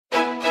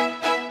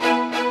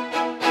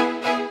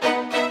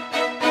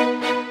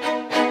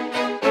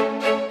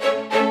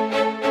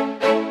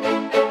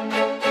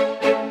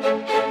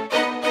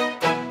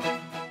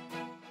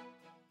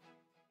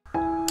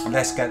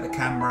let's get the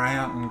camera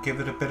out and give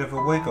it a bit of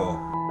a wiggle.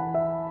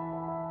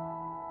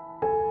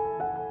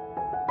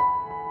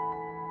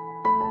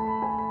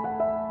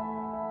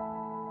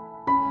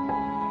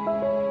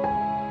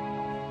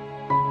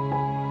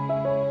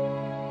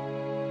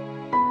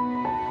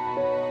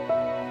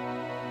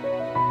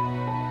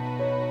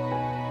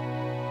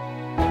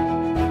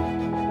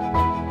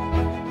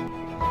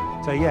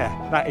 So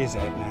yeah, that is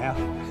it now.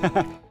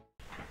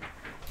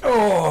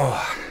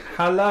 Oh,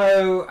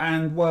 hello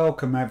and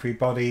welcome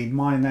everybody.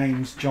 My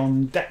name's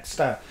John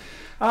Dexter.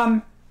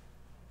 I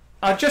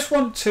just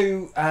want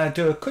to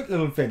do a quick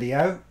little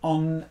video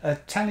on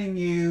telling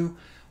you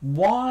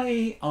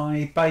why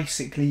I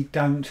basically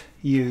don't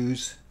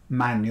use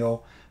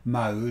manual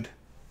mode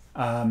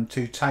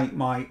to take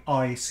my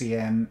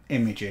ICM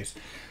images.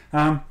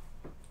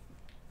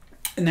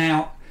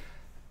 Now,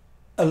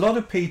 a lot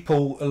of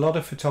people, a lot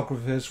of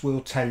photographers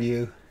will tell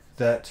you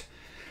that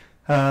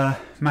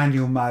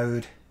manual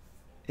mode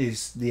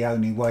is the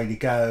only way to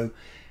go,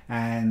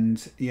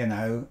 and you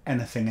know,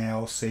 anything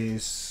else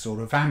is sort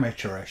of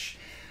amateurish.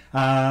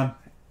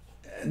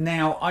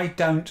 Now, I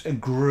don't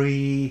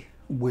agree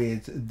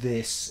with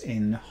this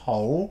in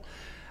whole.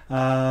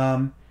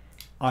 I'm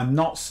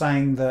not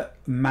saying that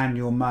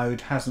manual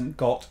mode hasn't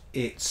got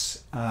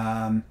its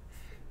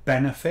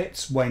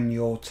benefits when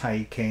you're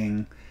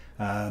taking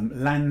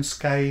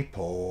landscape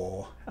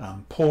or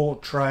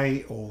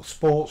portrait or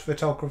sports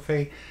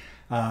photography,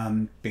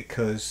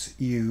 because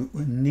you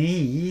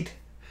need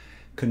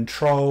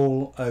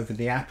control over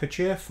the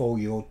aperture for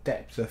your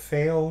depth of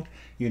field.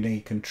 You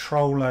need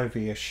control over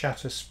your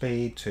shutter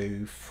speed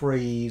to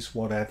freeze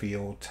whatever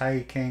you're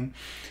taking,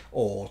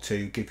 or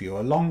to give you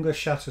a longer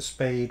shutter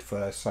speed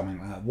for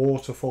something like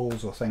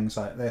waterfalls or things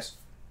like this.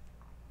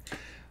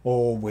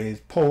 Or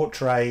with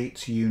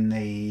portraits you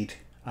need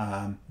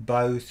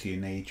both. You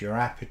need your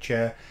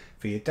aperture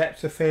for your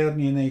depth of field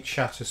and you need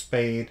shutter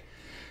speed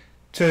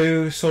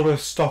to sort of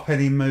stop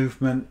any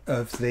movement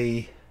of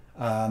the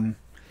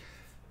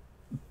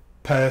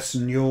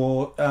person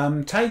you're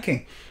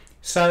taking.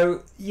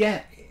 So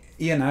yeah,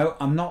 you know,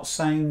 I'm not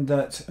saying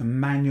that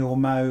manual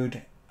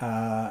mode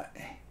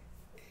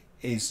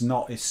is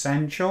not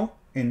essential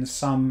in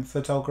some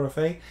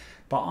photography,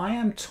 but I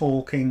am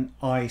talking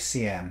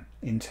ICM,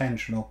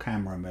 intentional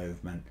camera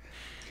movement.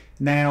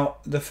 Now,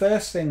 the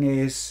first thing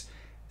is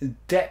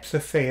depth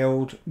of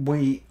field.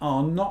 We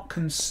are not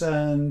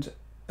concerned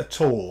at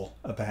all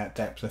about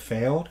depth of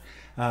field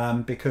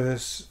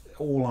because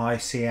all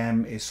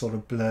ICM is sort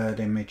of blurred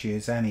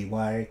images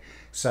anyway,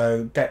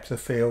 so depth of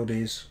field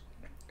is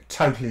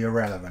totally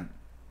irrelevant.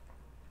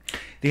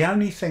 The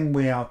only thing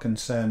we are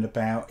concerned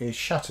about is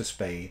shutter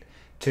speed,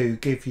 to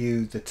give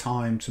you the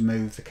time to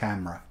move the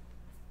camera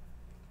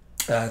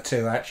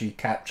to actually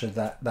capture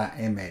that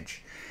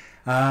image.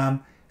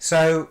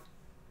 So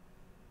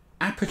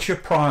aperture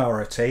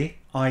priority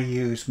I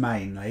use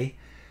mainly.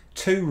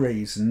 Two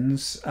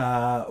reasons.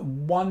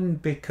 One,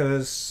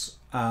 because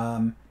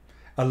a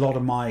lot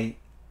of my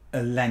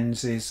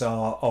lenses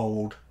are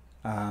old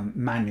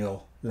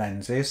manual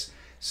lenses,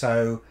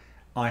 so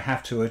I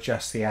have to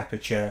adjust the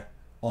aperture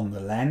on the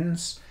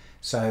lens,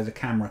 so the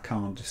camera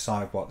can't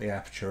decide what the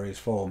aperture is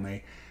for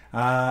me,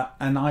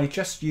 and I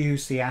just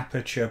use the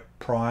aperture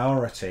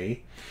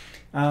priority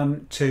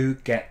to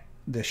get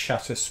the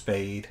shutter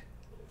speed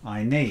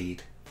I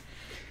need.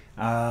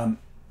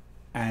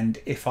 And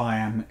if I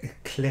am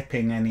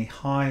clipping any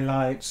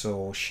highlights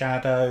or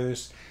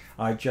shadows,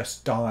 I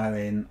just dial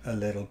in a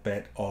little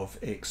bit of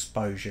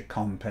exposure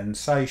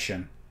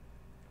compensation.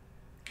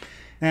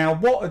 Now,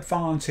 what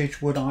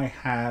advantage would I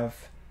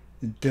have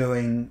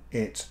doing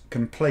it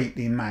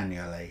completely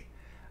manually?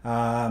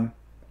 I've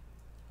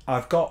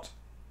got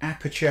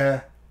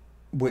aperture,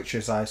 which,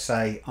 as I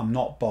say, I'm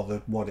not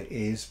bothered what it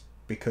is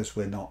because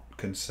we're not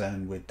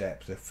concerned with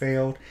depth of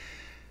field.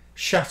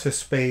 Shutter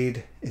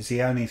speed is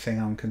the only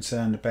thing I'm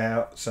concerned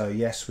about, so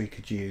yes, we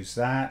could use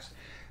that.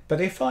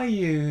 But if I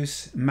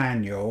use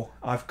manual,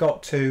 I've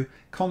got to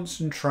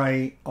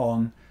concentrate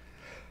on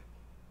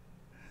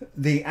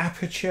the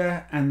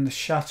aperture and the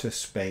shutter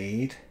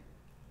speed,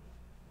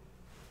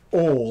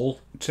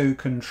 all to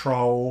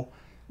control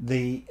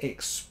the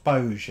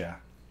exposure.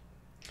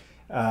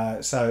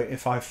 So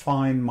if I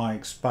find my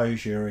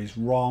exposure is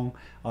wrong,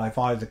 I've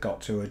either got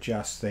to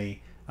adjust the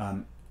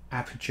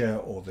aperture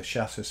or the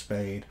shutter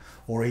speed,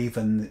 or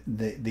even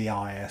the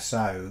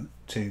ISO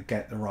to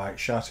get the right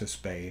shutter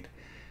speed.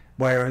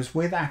 Whereas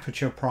with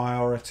aperture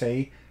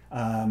priority,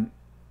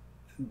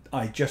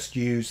 I just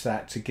use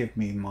that to give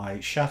me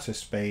my shutter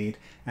speed,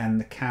 and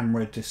the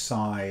camera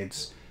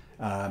decides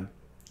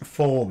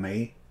for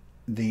me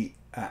the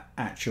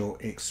actual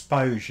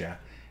exposure.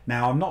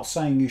 Now, I'm not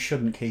saying you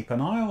shouldn't keep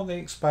an eye on the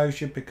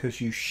exposure, because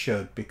you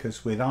should,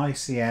 because with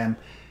ICM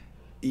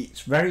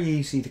it's very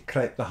easy to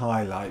clip the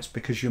highlights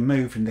because you're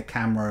moving the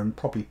camera and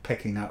probably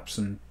picking up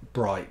some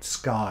bright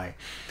sky.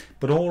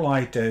 But all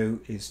I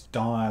do is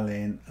dial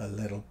in a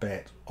little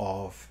bit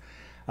of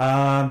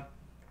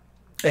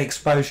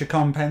exposure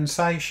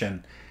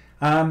compensation.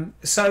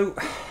 So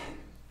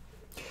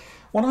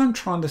what I'm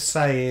trying to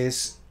say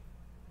is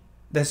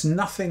there's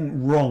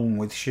nothing wrong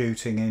with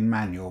shooting in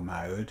manual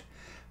mode,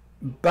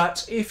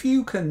 but if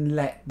you can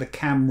let the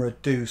camera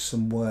do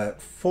some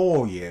work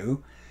for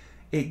you,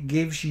 it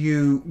gives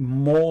you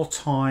more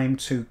time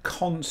to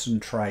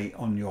concentrate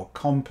on your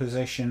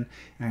composition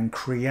and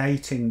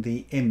creating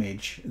the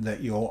image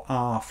that you're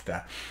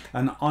after.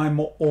 And I'm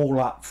all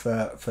up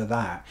for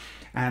that.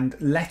 And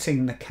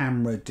letting the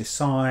camera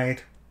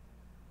decide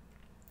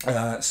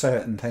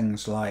certain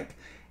things like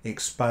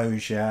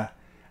exposure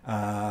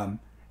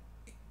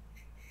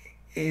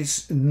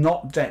is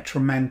not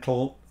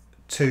detrimental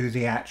to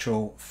the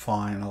actual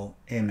final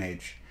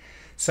image.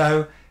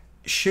 So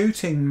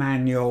shooting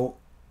manual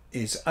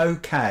is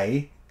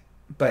okay,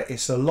 but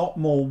it's a lot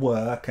more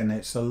work and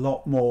it's a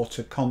lot more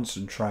to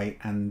concentrate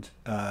and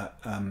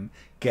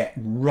get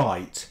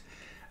right.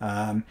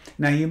 Now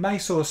you may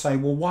sort of say,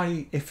 well,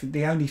 why, if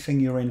the only thing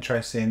you're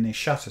interested in is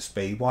shutter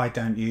speed, why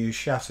don't you use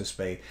shutter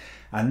speed?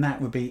 And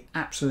that would be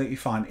absolutely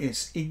fine.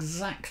 It's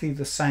exactly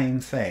the same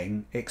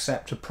thing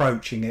except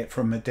approaching it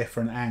from a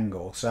different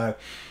angle. So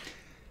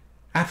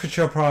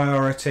aperture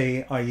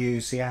priority, I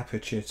use the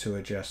aperture to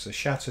adjust the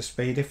shutter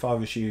speed. If I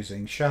was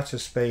using shutter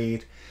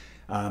speed,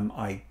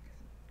 I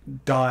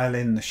dial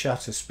in the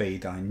shutter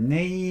speed I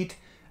need,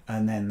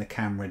 and then the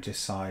camera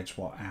decides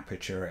what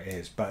aperture it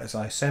is. But as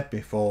I said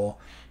before,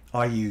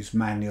 I use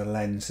manual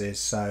lenses,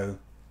 so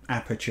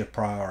aperture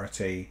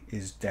priority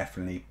is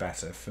definitely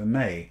better for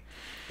me.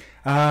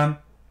 I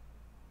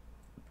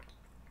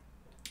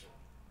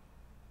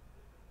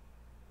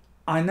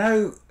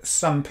know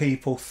some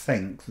people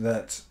think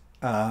that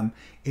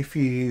if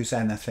you use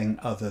anything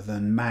other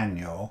than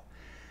manual,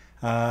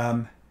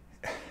 there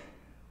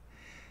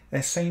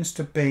seems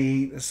to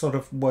be sort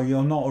of, well,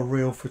 you're not a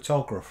real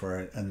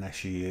photographer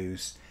unless you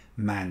use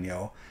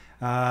manual.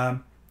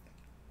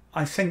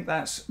 I think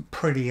that's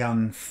pretty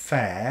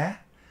unfair,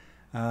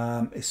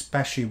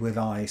 especially with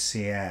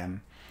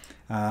ICM.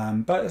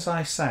 But as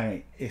I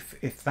say,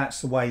 if that's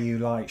the way you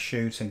like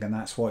shooting and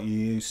that's what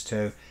you're used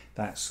to,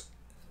 that's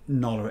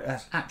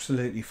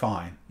absolutely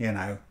fine. You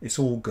know, it's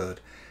all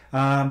good.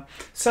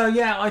 So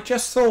yeah, I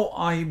just thought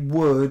I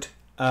would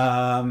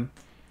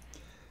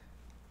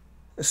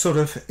sort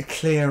of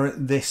clear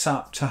this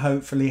up to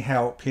hopefully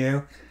help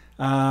you,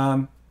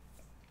 and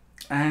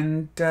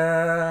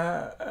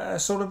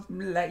sort of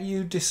let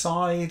you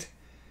decide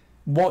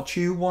what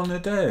you want to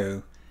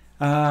do.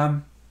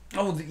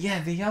 Oh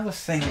yeah, the other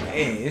thing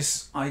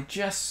is I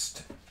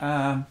just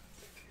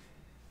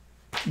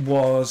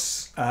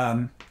was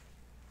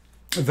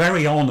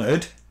very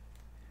honoured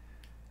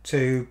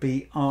to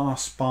be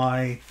asked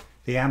by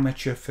the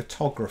Amateur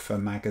Photographer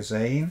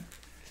magazine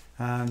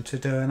to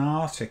do an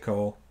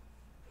article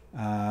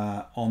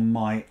on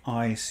my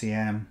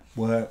ICM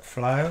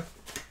workflow.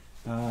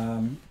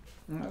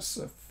 That's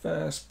the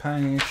first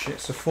page.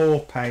 It's a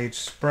 4-page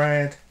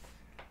spread.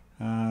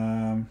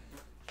 There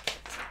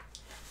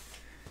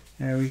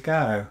we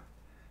go.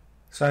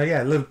 So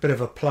yeah, a little bit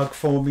of a plug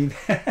for me.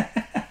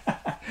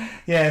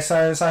 Yeah, so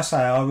as I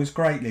say, I was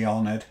greatly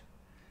honoured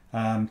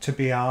to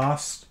be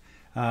asked.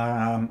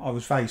 I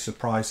was very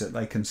surprised that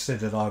they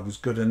considered I was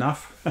good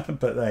enough,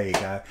 but there you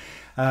go.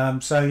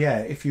 So yeah,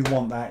 if you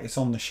want that, it's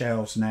on the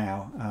shelves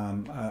now,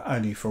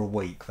 only for a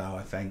week though,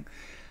 I think.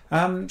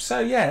 So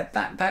yeah,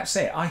 that's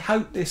it. I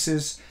hope this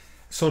has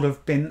sort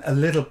of been a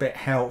little bit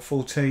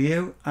helpful to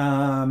you,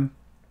 and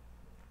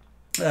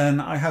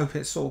I hope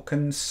it sort of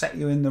can set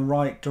you in the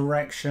right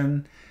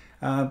direction.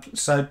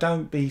 So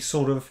don't be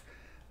sort of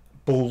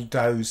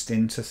bulldozed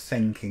into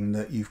thinking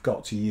that you've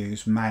got to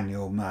use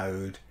manual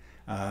mode,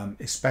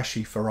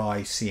 especially for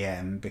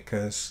ICM,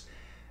 because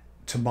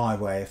to my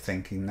way of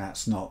thinking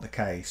that's not the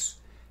case.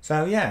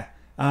 So yeah,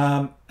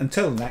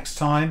 until next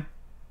time,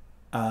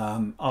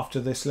 after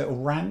this little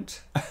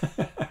rant,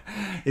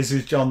 this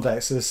is John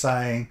Dexter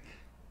saying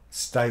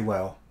stay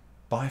well.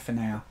 Bye for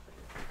now.